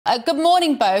Good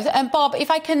morning, both. And Bob,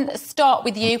 if I can start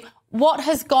with you, what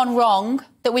has gone wrong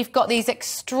that we've got these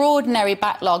extraordinary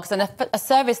backlogs and a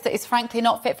service that is frankly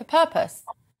not fit for purpose?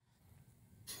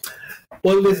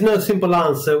 Well, there's no simple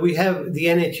answer. We have the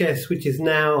NHS, which is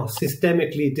now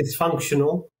systemically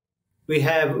dysfunctional. We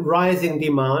have rising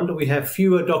demand. We have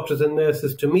fewer doctors and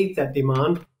nurses to meet that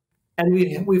demand.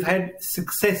 And we've had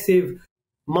successive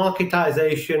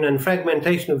marketization and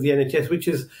fragmentation of the NHS, which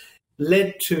has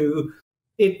led to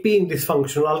it being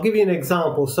dysfunctional. I'll give you an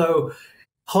example. So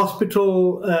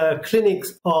hospital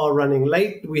clinics are running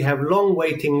late. We have long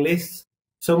waiting lists.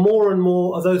 So more and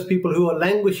more of those people who are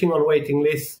languishing on waiting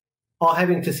lists are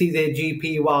having to see their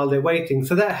GP while they're waiting.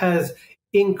 So that has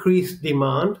increased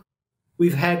demand.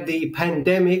 We've had the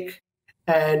pandemic,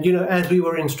 and, you know, as we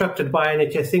were instructed by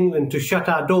NHS England to shut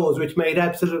our doors, which made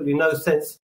absolutely no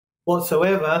sense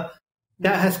whatsoever,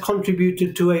 that has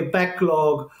contributed to a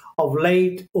backlog of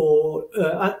late or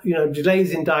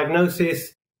delays in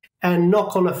diagnosis and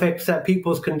knock-on effects that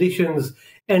people's conditions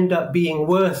end up being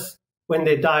worse when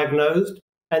they're diagnosed,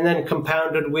 and then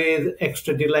compounded with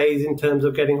extra delays in terms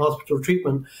of getting hospital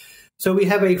treatment. So we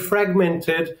have a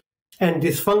fragmented and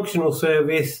dysfunctional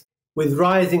service with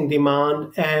rising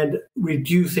demand and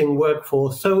reducing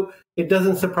workforce. So it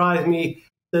doesn't surprise me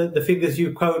that the figures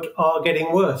you quote are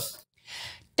getting worse.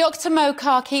 Dr.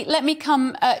 Mokarky, let me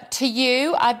come to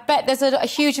you. I bet there's a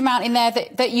huge amount in there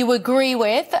that you agree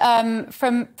with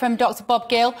from Dr. Bob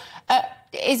Gill.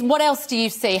 What else do you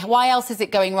see? Why else is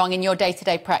it going wrong in your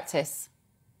day-to-day practice?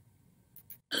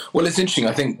 Well, it's interesting.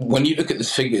 I think when you look at the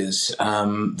figures,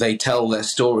 they tell their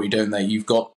story, don't they? You've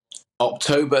got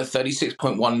October,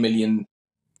 36.1 million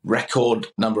record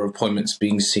number of appointments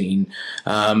being seen.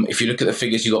 If you look at the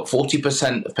figures, you've got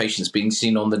 40% of patients being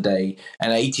seen on the day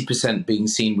and 80% being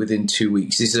seen within 2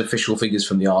 weeks. These are official figures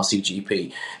from the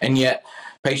RCGP. And yet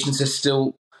patients are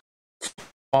still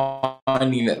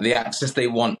finding that the access they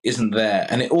want isn't there.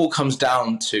 And it all comes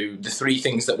down to the three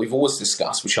things that we've always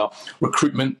discussed, which are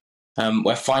recruitment.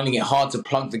 We're finding it hard to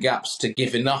plug the gaps to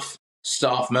give enough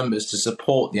staff members to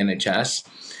support the NHS.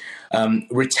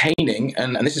 Retaining,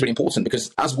 and this is really important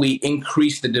because as we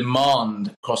increase the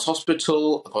demand across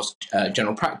hospital, across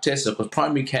general practice, across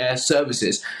primary care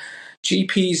services,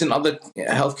 GPs and other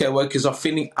healthcare workers are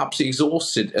feeling absolutely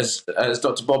exhausted, as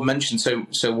Dr. Bob mentioned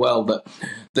so well,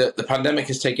 that the pandemic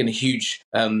has taken a huge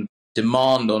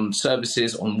demand on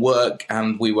services, on work,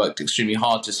 and we worked extremely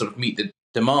hard to sort of meet the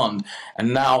demand.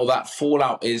 And now that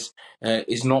fallout is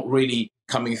not really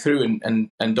coming through,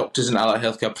 and doctors and allied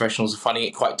healthcare professionals are finding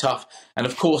it quite tough. And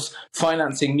of course,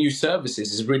 financing new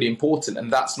services is really important,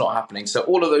 and that's not happening. So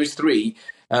all of those three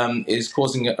is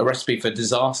causing a recipe for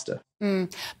disaster.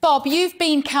 Bob, you've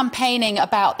been campaigning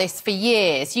about this for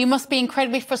years. You must be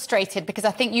incredibly frustrated because I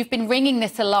think you've been ringing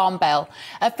this alarm bell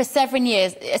for several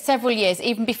years,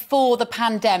 even before the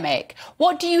pandemic.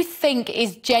 What do you think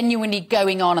is genuinely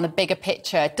going on in the bigger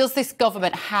picture? Does this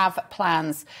government have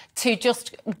plans to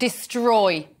just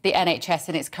destroy the NHS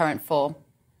in its current form?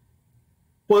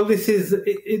 Well, this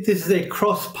is a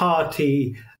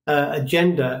cross-party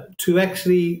agenda to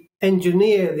actually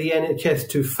engineer the NHS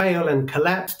to fail and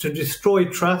collapse, to destroy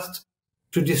trust,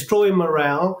 to destroy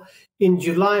morale. In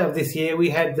July of this year,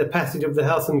 we had the passage of the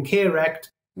Health and Care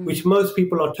Act, which most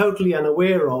people are totally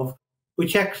unaware of,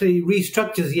 which actually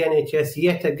restructures the NHS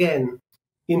yet again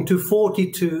into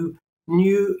 42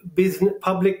 new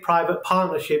public-private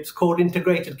partnerships called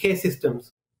integrated care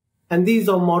systems. And these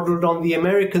are modelled on the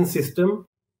American system,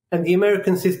 and the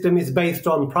American system is based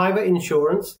on private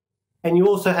insurance, and you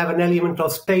also have an element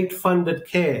of state-funded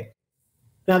care.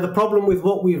 Now, the problem with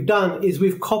what we've done is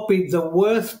we've copied the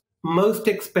worst, most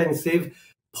expensive,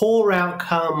 poor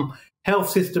outcome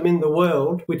health system in the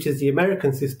world, which is the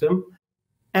American system,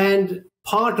 and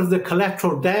part of the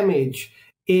collateral damage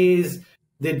is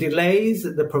the delays,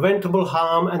 the preventable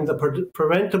harm, and the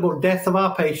preventable death of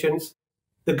our patients.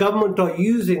 The government are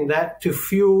using that to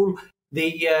fuel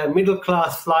the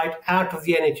middle-class flight out of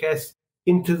the NHS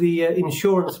into the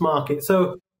insurance market.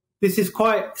 So this is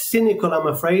quite cynical, I'm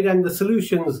afraid, and the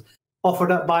solutions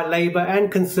offered up by Labour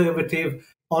and Conservative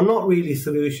are not really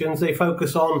solutions. They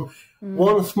focus on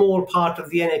one small part of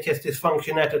the NHS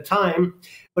dysfunction at a time,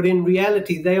 but in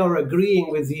reality they are agreeing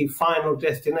with the final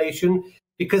destination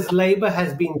because Labour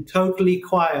has been totally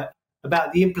quiet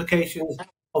about the implications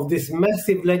of this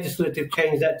massive legislative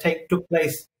change that took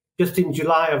place just in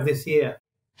July of this year.